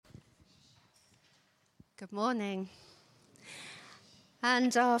Good morning.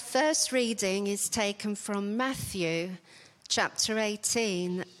 And our first reading is taken from Matthew chapter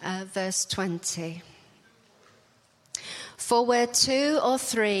 18, verse 20. For where two or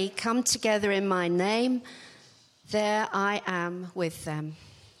three come together in my name, there I am with them.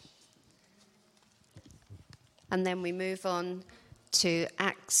 And then we move on to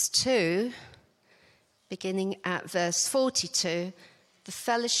Acts 2, beginning at verse 42, the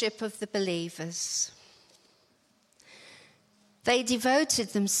fellowship of the believers. They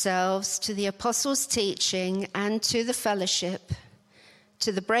devoted themselves to the apostles' teaching and to the fellowship,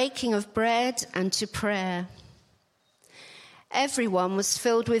 to the breaking of bread and to prayer. Everyone was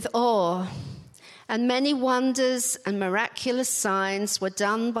filled with awe, and many wonders and miraculous signs were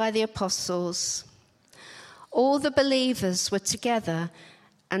done by the apostles. All the believers were together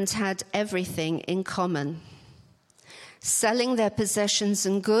and had everything in common. Selling their possessions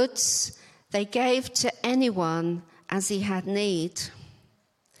and goods, they gave to anyone as he had need.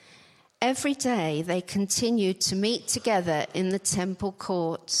 Every day they continued to meet together in the temple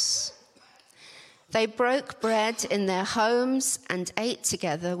courts. They broke bread in their homes and ate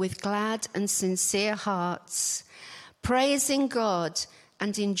together with glad and sincere hearts, praising God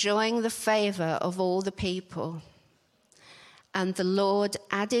and enjoying the favor of all the people. And the Lord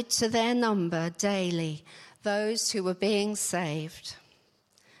added to their number daily those who were being saved.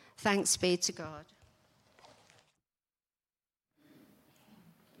 Thanks be to God.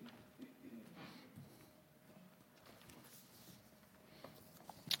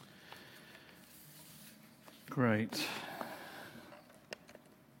 Great.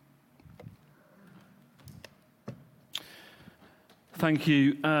 Thank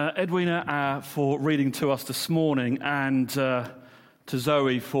you, Edwina, for reading to us this morning, and to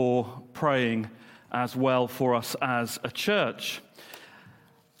Zoe for praying as well for us as a church.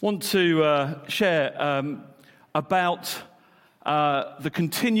 I want to share about the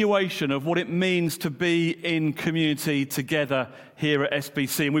continuation of what it means to be in community together here at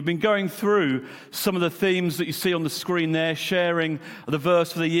SBC. And we've been going through some of the themes that you see on the screen there, sharing the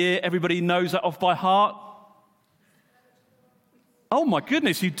verse for the year. Everybody knows that off by heart? Oh my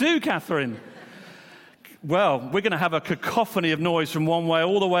goodness, you do, Catherine. Well, we're going to have a cacophony of noise from one way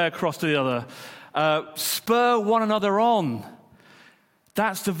all the way across to the other. Spur one another on.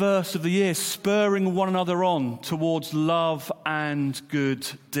 That's the verse of the year, spurring one another on towards love and good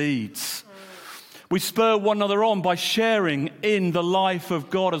deeds. We spur one another on by sharing in the life of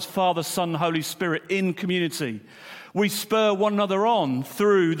God as Father, Son, Holy Spirit in community. We spur one another on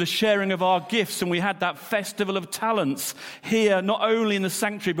through the sharing of our gifts, and we had that festival of talents here, not only in the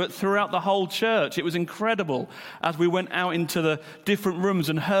sanctuary, but throughout the whole church. It was incredible as we went out into the different rooms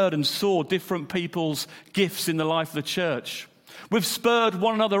and heard and saw different people's gifts in the life of the church. We've spurred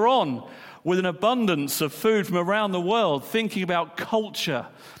one another on with an abundance of food from around the world, thinking about culture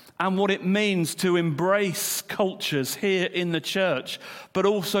and what it means to embrace cultures here in the church, but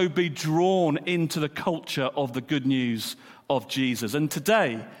also be drawn into the culture of the good news of Jesus. And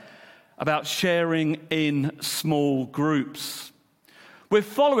today, about sharing in small groups. We're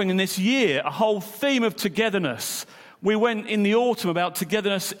following in this year a whole theme of togetherness. We went in the autumn about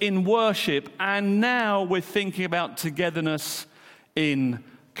togetherness in worship, and now we're thinking about togetherness in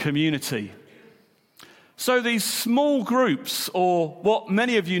community. So these small groups, or what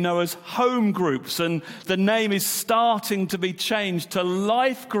many of you know as home groups, and the name is starting to be changed to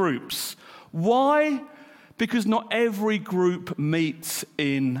life groups. Why? Because not every group meets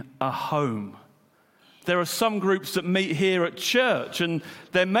in a home. There are some groups that meet here at church, and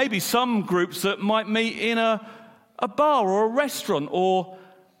there may be some groups that might meet in a bar or a restaurant or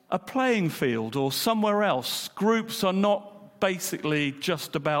a playing field or somewhere else. Groups are not basically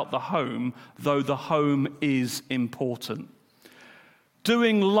just about the home, though the home is important.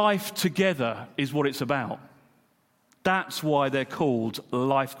 Doing life together is what it's about. That's why they're called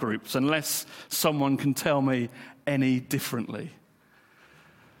life groups, unless someone can tell me any differently.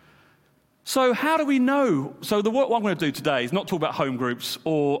 So how do we know? So what I'm going to do today is not talk about home groups,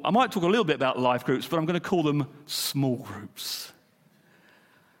 or I might talk a little bit about life groups, but I'm going to call them small groups.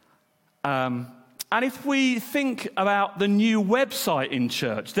 And if we think about the new website in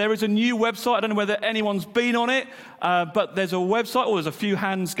church, there is a new website. I don't know whether anyone's been on it, but there's a website, or there's a few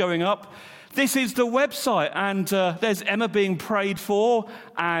hands going up. This is the website, and there's Emma being prayed for,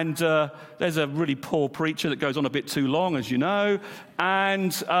 and there's a really poor preacher that goes on a bit too long, as you know.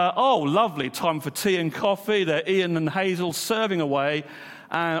 And, lovely, time for tea and coffee. They're Ian and Hazel serving away.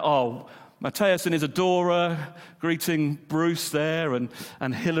 And, Mateus and Isadora greeting Bruce there,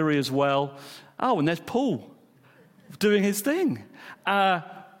 and Hillary as well. And there's Paul doing his thing.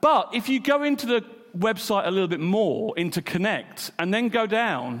 But if you go into the website a little bit more into Connect and then go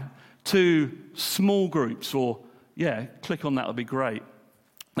down to small groups, or, click on that, would be great.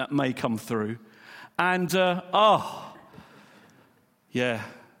 That may come through. And,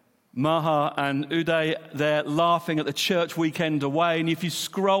 Maha and Uday, they're laughing at the church weekend away. And if you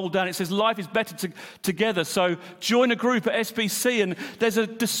scroll down, it says life is better together. So join a group at SBC. And there's a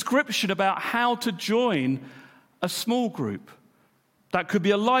description about how to join a small group. That could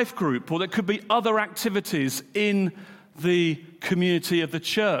be a life group, or there could be other activities in the community of the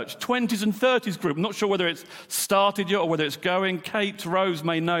church. 20s and 30s group. I'm not sure whether it's started yet or whether it's going. Kate Rose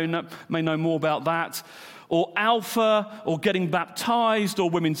may know more about that. Or Alpha, or getting baptized, or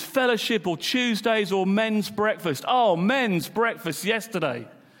women's fellowship, or Tuesdays, or men's breakfast. Oh, men's breakfast yesterday.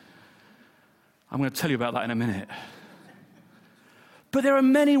 I'm going to tell you about that in a minute. But there are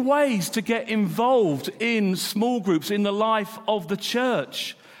many ways to get involved in small groups in the life of the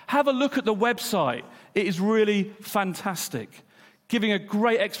church. Have a look at the website. It is really fantastic, giving a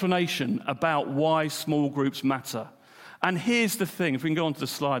great explanation about why small groups matter. And here's the thing. If we can go on to the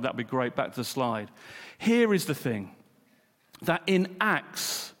slide, that'd be great. Back to the slide. Here is the thing, that in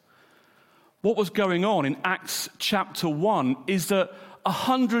Acts, what was going on in Acts chapter 1 is that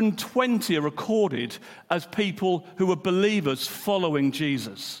 120 are recorded as people who were believers following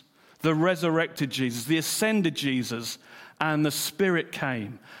Jesus, the resurrected Jesus, the ascended Jesus, and the Spirit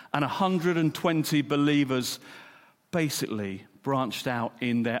came. And 120 believers basically branched out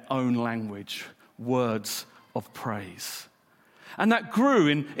in their own language, words of praise. And that grew.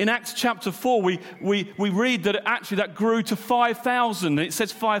 In Acts chapter 4, we read that actually that grew to 5,000. And it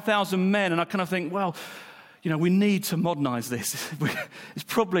says 5,000 men. And I kind of think, well, we need to modernize this. It's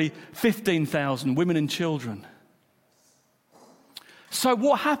probably 15,000 women and children. So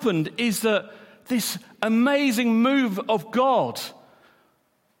what happened is that this amazing move of God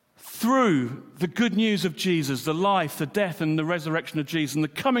through the good news of Jesus, the life, the death, and the resurrection of Jesus, and the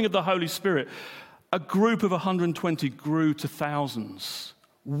coming of the Holy Spirit, a group of 120 grew to thousands.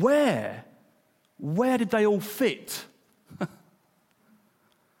 Where did they all fit?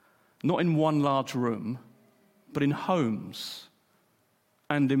 Not in one large room, but in homes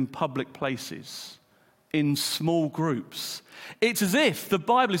and in public places, in small groups. It's as if the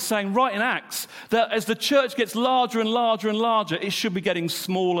Bible is saying right in Acts that as the church gets larger and larger and larger, it should be getting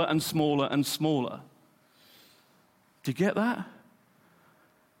smaller and smaller and smaller. Do you get that?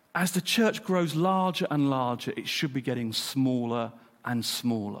 As the church grows larger and larger, it should be getting smaller and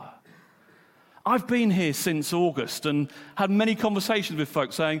smaller. I've been here since August and had many conversations with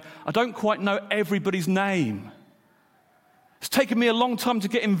folks saying, I don't quite know everybody's name. It's taken me a long time to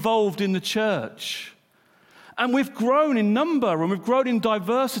get involved in the church. And we've grown in number and we've grown in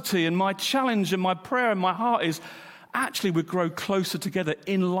diversity, and my challenge and my prayer and my heart is actually we grow closer together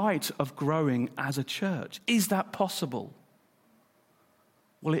in light of growing as a church. Is that possible?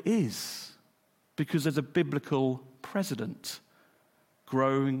 Well, it is, because there's a biblical precedent.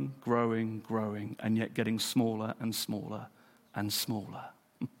 Growing, growing, growing, and yet getting smaller and smaller and smaller.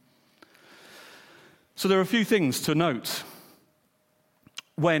 So there are a few things to note.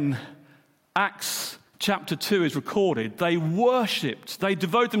 When Acts chapter 2 is recorded, they worshipped, they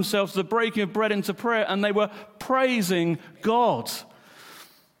devoted themselves to the breaking of bread and to prayer, and they were praising God.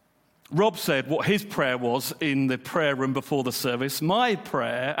 Rob said what his prayer was in the prayer room before the service. My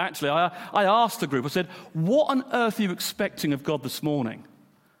prayer, actually, I asked the group, I said, what on earth are you expecting of God this morning?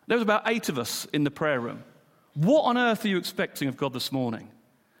 There was about 8 of us in the prayer room. What on earth are you expecting of God this morning?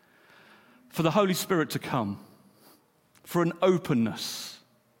 For the Holy Spirit to come, for an openness,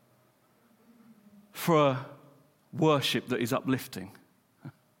 for a worship that is uplifting.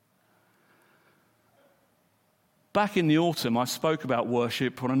 Back in the autumn, I spoke about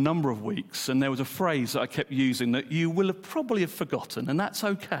worship on a number of weeks, and there was a phrase that I kept using that you will have probably have forgotten, and that's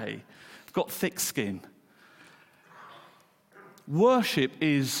okay. I've got thick skin. Worship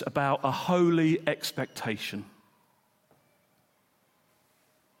is about a holy expectation.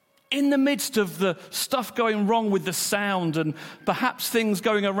 In the midst of the stuff going wrong with the sound and perhaps things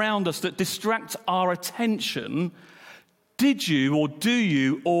going around us that distract our attention, did you or do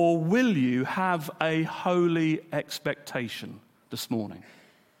you or will you have a holy expectation this morning?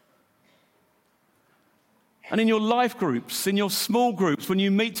 And in your life groups, in your small groups, when you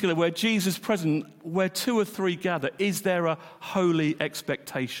meet together where Jesus is present, where 2 or 3 gather, is there a holy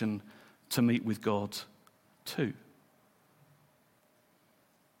expectation to meet with God too?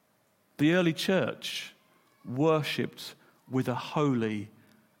 The early church worshipped with a holy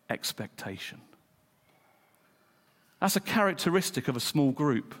expectation. That's a characteristic of a small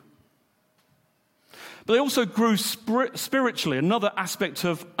group. But they also grew spiritually, another aspect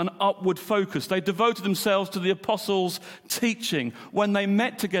of an upward focus. They devoted themselves to the apostles' teaching. When they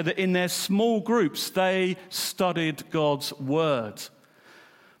met together in their small groups, they studied God's word.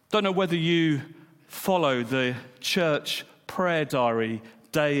 Don't know whether you follow the church prayer diary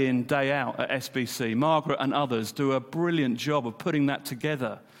day in, day out at SBC. Margaret and others do a brilliant job of putting that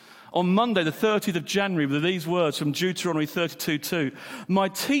together. On Monday, the 30th of January, with these words from Deuteronomy 32:2, "My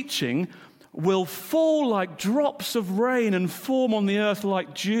teaching will fall like drops of rain and form on the earth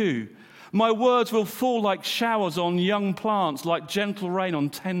like dew. My words will fall like showers on young plants, like gentle rain on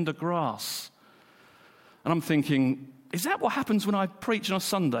tender grass." And I'm thinking, is that what happens when I preach on a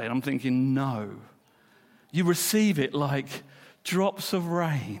Sunday? And I'm thinking, no. You receive it like drops of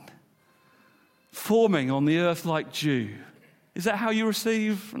rain, forming on the earth like dew. Is that how you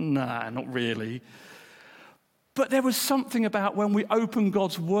receive? Nah, not really. But there was something about when we open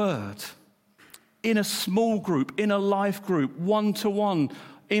God's word in a small group, in a life group, one-to-one,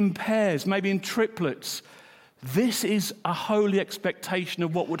 in pairs, maybe in triplets. This is a holy expectation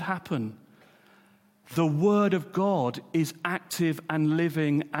of what would happen. The word of God is active and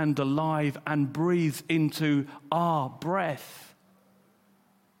living and alive and breathes into our breath.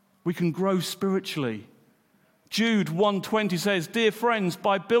 We can grow spiritually. Jude 1:20 says, "Dear friends,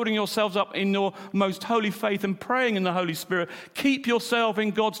 by building yourselves up in your most holy faith and praying in the Holy Spirit, keep yourself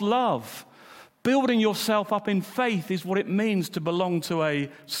in God's love." Building yourself up in faith is what it means to belong to a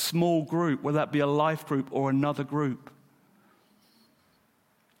small group, whether that be a life group or another group.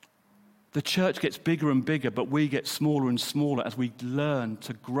 The church gets bigger and bigger, but we get smaller and smaller as we learn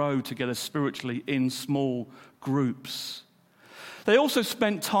to grow together spiritually in small groups. They also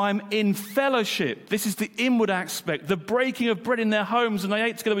spent time in fellowship. This is the inward aspect, the breaking of bread in their homes, and they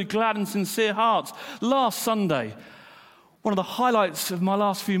ate together with glad and sincere hearts. Last Sunday, one of the highlights of my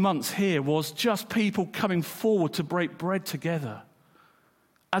last few months here was just people coming forward to break bread together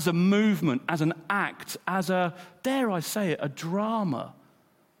as a movement, as an act, as a, dare I say it, a drama,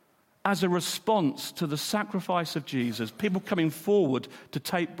 as a response to the sacrifice of Jesus. People coming forward to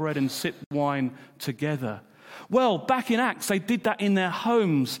take bread and sip wine together. Well, back in Acts, they did that in their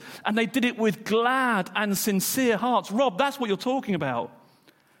homes, and they did it with glad and sincere hearts. Rob, that's what you're talking about.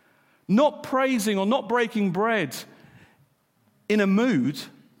 Not praising or not breaking bread in a mood,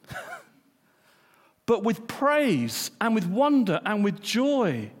 but with praise and with wonder and with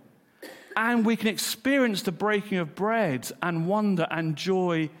joy. And we can experience the breaking of bread and wonder and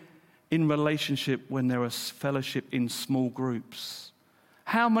joy in relationship when there is fellowship in small groups.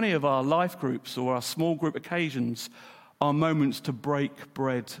 How many of our life groups or our small group occasions are moments to break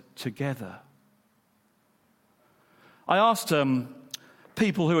bread together? I asked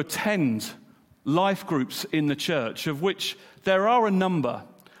people who attend life groups in the church, of which there are a number,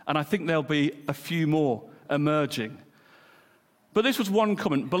 and I think there'll be a few more emerging. But this was one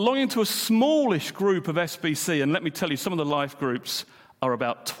comment. Belonging to a smallish group of SBC, and let me tell you, some of the life groups are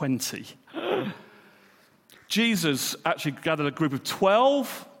about 20. Jesus actually gathered a group of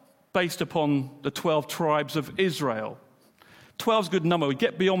 12 based upon the 12 tribes of Israel. 12's a good number. We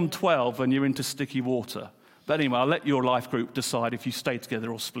get beyond 12 and you're into sticky water. But anyway, I'll let your life group decide if you stay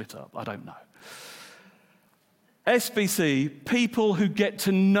together or split up. I don't know. SBC, people who get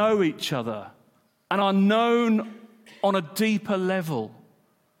to know each other and are known on a deeper level.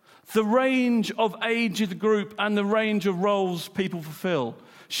 The range of age of the group and the range of roles people fulfill.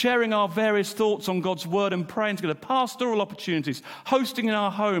 Sharing our various thoughts on God's word and praying together. Pastoral opportunities. Hosting in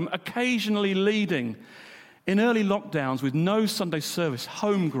our home. Occasionally leading. In early lockdowns with no Sunday service,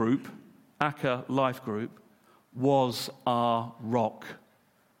 home group, ACCA Life Group, was our rock.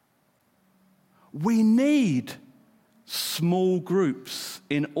 We need small groups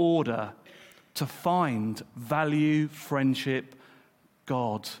in order to find value, friendship,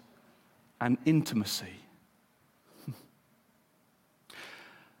 God, and intimacy.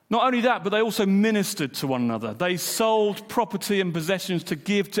 Not only that, but they also ministered to one another. They sold property and possessions to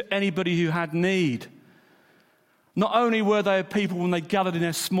give to anybody who had need. Not only were they a people, when they gathered in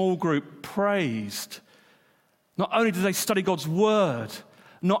their small group, praised. Not only did they study God's word,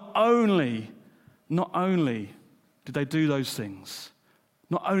 not only did they do those things,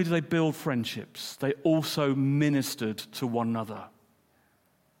 not only did they build friendships, they also ministered to one another.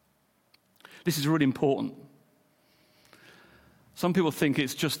 This is really important. Some people think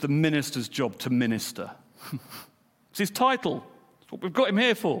it's just the minister's job to minister. It's his title. It's what we've got him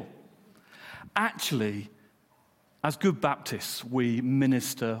here for. Actually, as good Baptists, we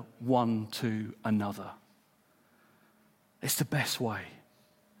minister one to another. It's the best way.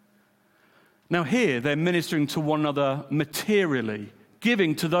 Now here, they're ministering to one another materially,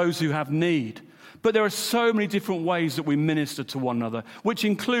 giving to those who have need. But there are so many different ways that we minister to one another, which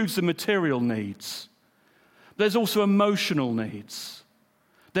includes the material needs. There's also emotional needs.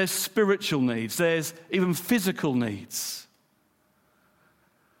 There's spiritual needs. There's even physical needs.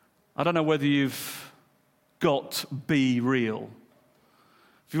 I don't know whether you've got Be Real.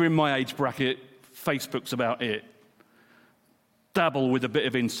 If you're in my age bracket, Facebook's about it. Dabble with a bit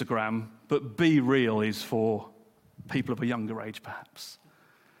of Instagram, but Be Real is for people of a younger age, perhaps.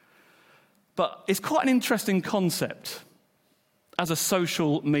 But it's quite an interesting concept as a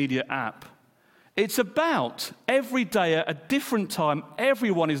social media app. It's about every day at a different time,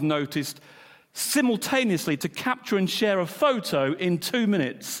 everyone is noticed simultaneously to capture and share a photo in 2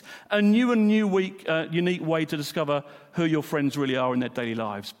 minutes, a new and unique way to discover who your friends really are in their daily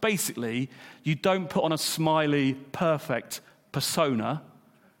lives. Basically, you don't put on a smiley, perfect persona.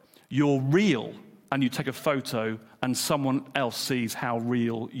 You're real, and you take a photo, and someone else sees how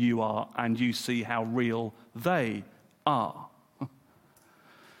real you are, and you see how real they are.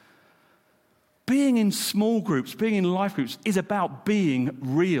 Being in small groups, being in life groups, is about being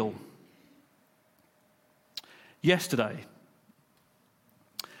real. Yesterday,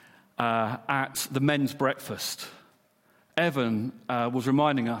 at the men's breakfast, Evan was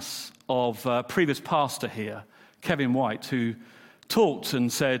reminding us of a previous pastor here, Kevin White, who talked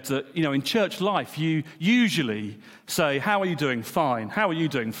and said that, in church life, you usually say, "How are you doing? Fine. How are you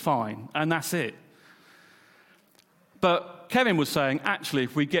doing? Fine." And that's it. But Kevin was saying, actually,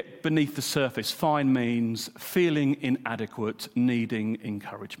 if we get beneath the surface, fine means feeling inadequate, needing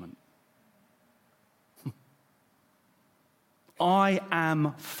encouragement. I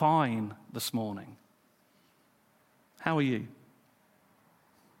am fine this morning. How are you?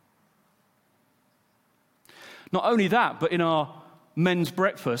 Not only that, but in our men's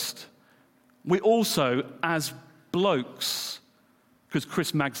breakfast, we also, as blokes, because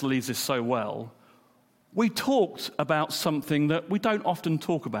Chris Maggs leads this so well, we talked about something that we don't often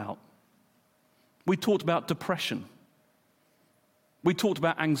talk about. We talked about depression. We talked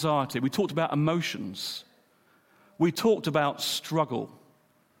about anxiety. We talked about emotions. We talked about struggle.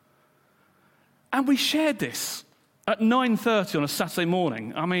 And we shared this at 9:30 on a Saturday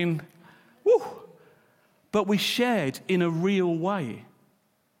morning. I mean, whew. But we shared in a real way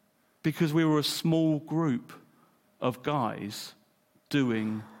because we were a small group of guys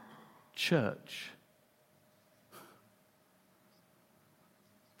doing church.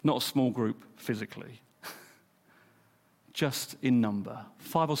 Not a small group physically, just in number,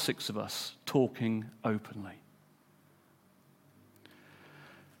 5 or 6 of us talking openly.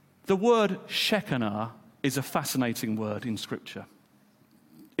 The word Shekinah is a fascinating word in Scripture.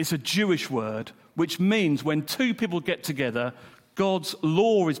 It's a Jewish word which means when 2 people get together, God's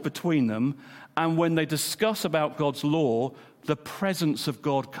law is between them, and when they discuss about God's law, the presence of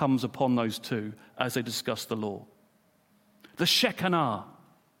God comes upon those 2 as they discuss the law. The Shekinah.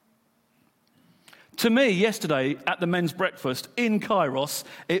 To me, yesterday at the men's breakfast in Kairos,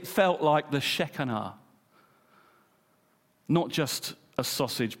 it felt like the Shekinah. Not just a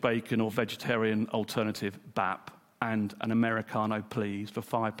sausage, bacon, or vegetarian alternative BAP and an Americano, please, for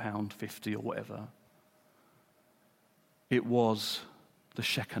 £5.50 or whatever. It was the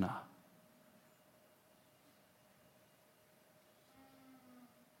Shekinah.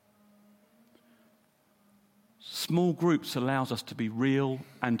 Small groups allows us to be real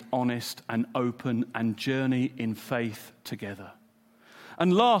and honest and open and journey in faith together.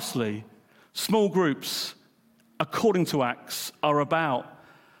 And lastly, small groups, according to Acts, are about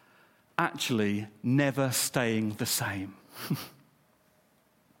actually never staying the same.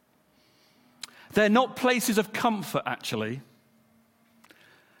 They're not places of comfort, actually.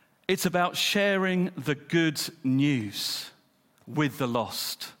 It's about sharing the good news with the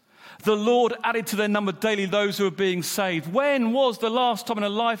lost. The Lord added to their number daily those who are being saved. When was the last time in a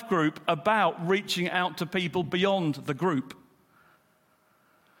life group about reaching out to people beyond the group?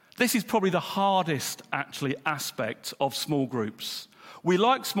 This is probably the hardest, actually, aspect of small groups. We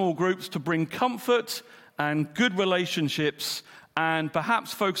like small groups to bring comfort and good relationships and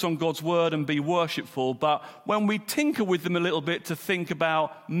perhaps focus on God's word and be worshipful, but when we tinker with them a little bit to think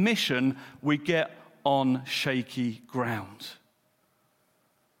about mission, we get on shaky ground.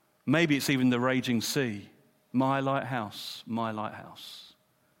 Maybe it's even the raging sea. My lighthouse, my lighthouse.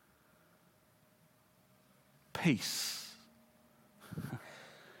 Peace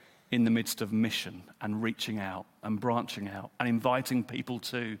in the midst of mission and reaching out and branching out and inviting people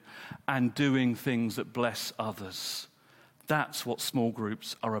to and doing things that bless others. That's what small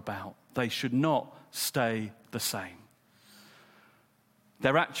groups are about. They should not stay the same.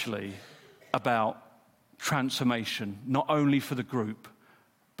 They're actually about transformation, not only for the group,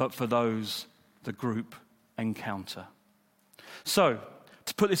 but for those the group encounter. So,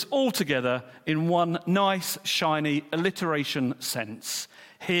 to put this all together in one nice, shiny alliteration sense,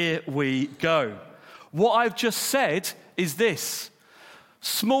 here we go. What I've just said is this: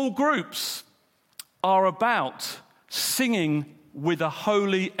 small groups are about singing with a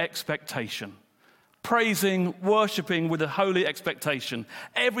holy expectation, praising, worshipping with a holy expectation.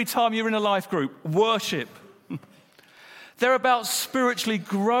 Every time you're in a life group, worship. They're about spiritually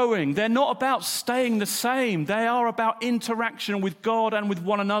growing. They're not about staying the same. They are about interaction with God and with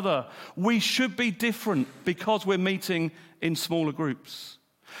one another. We should be different because we're meeting in smaller groups.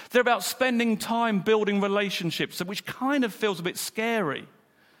 They're about spending time building relationships, which kind of feels a bit scary.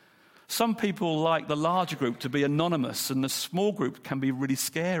 Some people like the larger group to be anonymous, and the small group can be really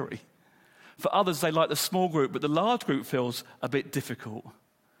scary. For others, they like the small group, but the large group feels a bit difficult.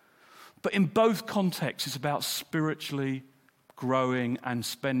 But in both contexts, it's about spiritually growing and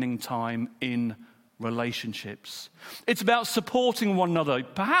spending time in relationships. It's about supporting one another,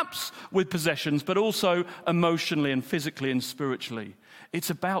 perhaps with possessions, but also emotionally and physically and spiritually. It's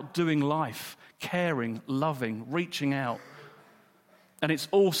about doing life, caring, loving, reaching out. And it's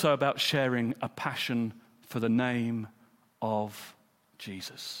also about sharing a passion for the name of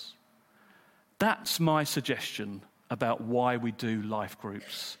Jesus. That's my suggestion about why we do life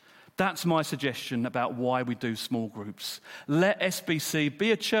groups. That's my suggestion about why we do small groups. Let SBC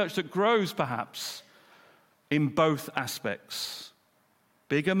be a church that grows, perhaps, in both aspects.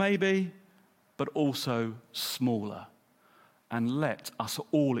 Bigger, maybe, but also smaller. And let us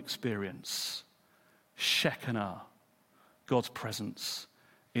all experience Shekinah, God's presence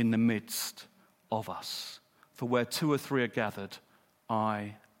in the midst of us. For where 2 or 3 are gathered,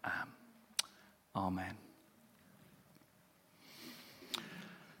 I am. Amen.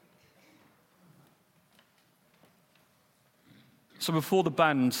 So before the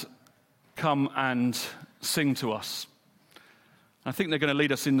band come and sing to us, I think they're going to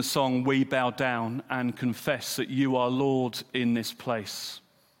lead us in the song, We Bow Down and Confess That You Are Lord in This Place.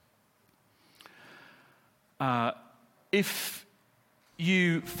 If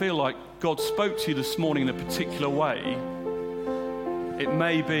you feel like God spoke to you this morning in a particular way, it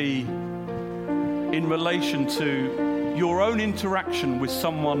may be in relation to your own interaction with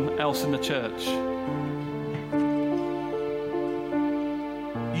someone else in the church.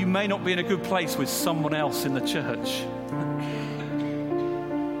 You may not be in a good place with someone else in the church.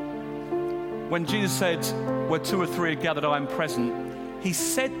 When Jesus said, where 2 or 3 are gathered, I am present, he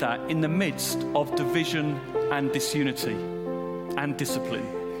said that in the midst of division and disunity and discipline.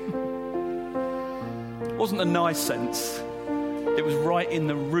 It wasn't a nice sense. It was right in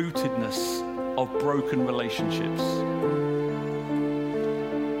the rootedness of broken relationships.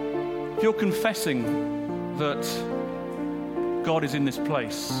 If you're confessing that God is in this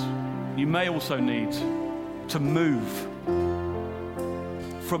place, you may also need to move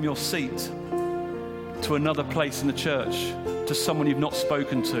from your seat to another place in the church, to someone you've not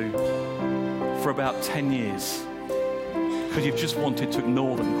spoken to for about 10 years, because you've just wanted to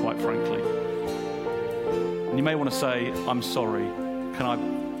ignore them, quite frankly. And you may want to say, I'm sorry,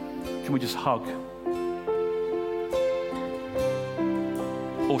 can we just hug?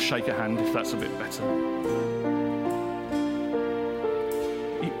 Or shake a hand if that's a bit better.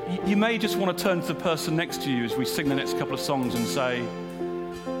 You may just want to turn to the person next to you as we sing the next couple of songs and say,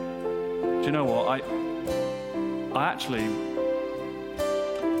 do you know what, I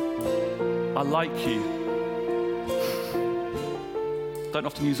like you. Don't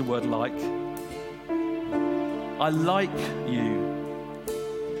often use the word like. I like you.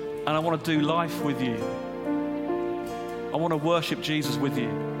 And I want to do life with you. I want to worship Jesus with you.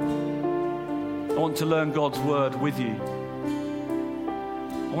 I want to learn God's word with you.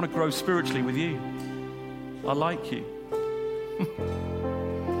 I want to grow spiritually with you. I like you.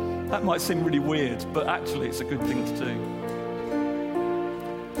 That might seem really weird, but actually it's a good thing to do.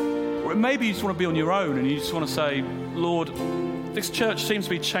 Or maybe you just want to be on your own and you just want to say, Lord, this church seems to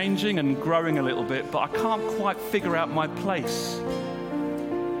be changing and growing a little bit, but I can't quite figure out my place.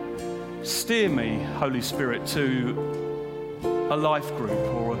 Steer me, Holy Spirit, to a life group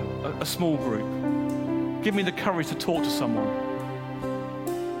or a small group. Give me the courage to talk to someone.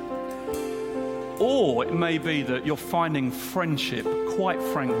 Or it may be that you're finding friendship, quite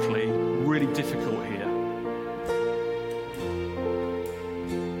frankly, really difficult here.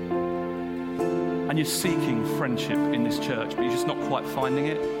 And you're seeking friendship in this church, but you're just not quite finding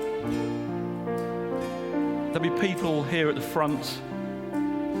it. There'll be people here at the front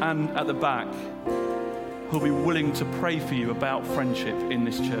and at the back who'll be willing to pray for you about friendship in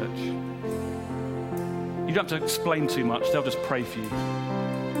this church. You don't have to explain too much, they'll just pray for you.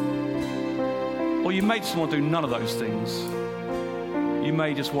 Or you may just want to do none of those things. You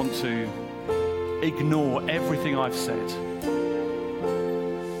may just want to ignore everything I've said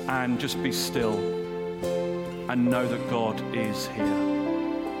and just be still and know that God is here.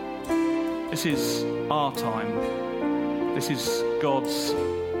 This is our time. This is God's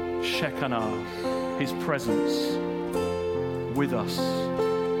Shekinah, his presence with us,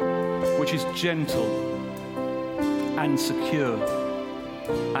 which is gentle and secure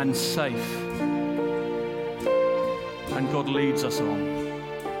and safe. And God leads us on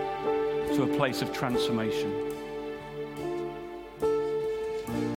to a place of transformation.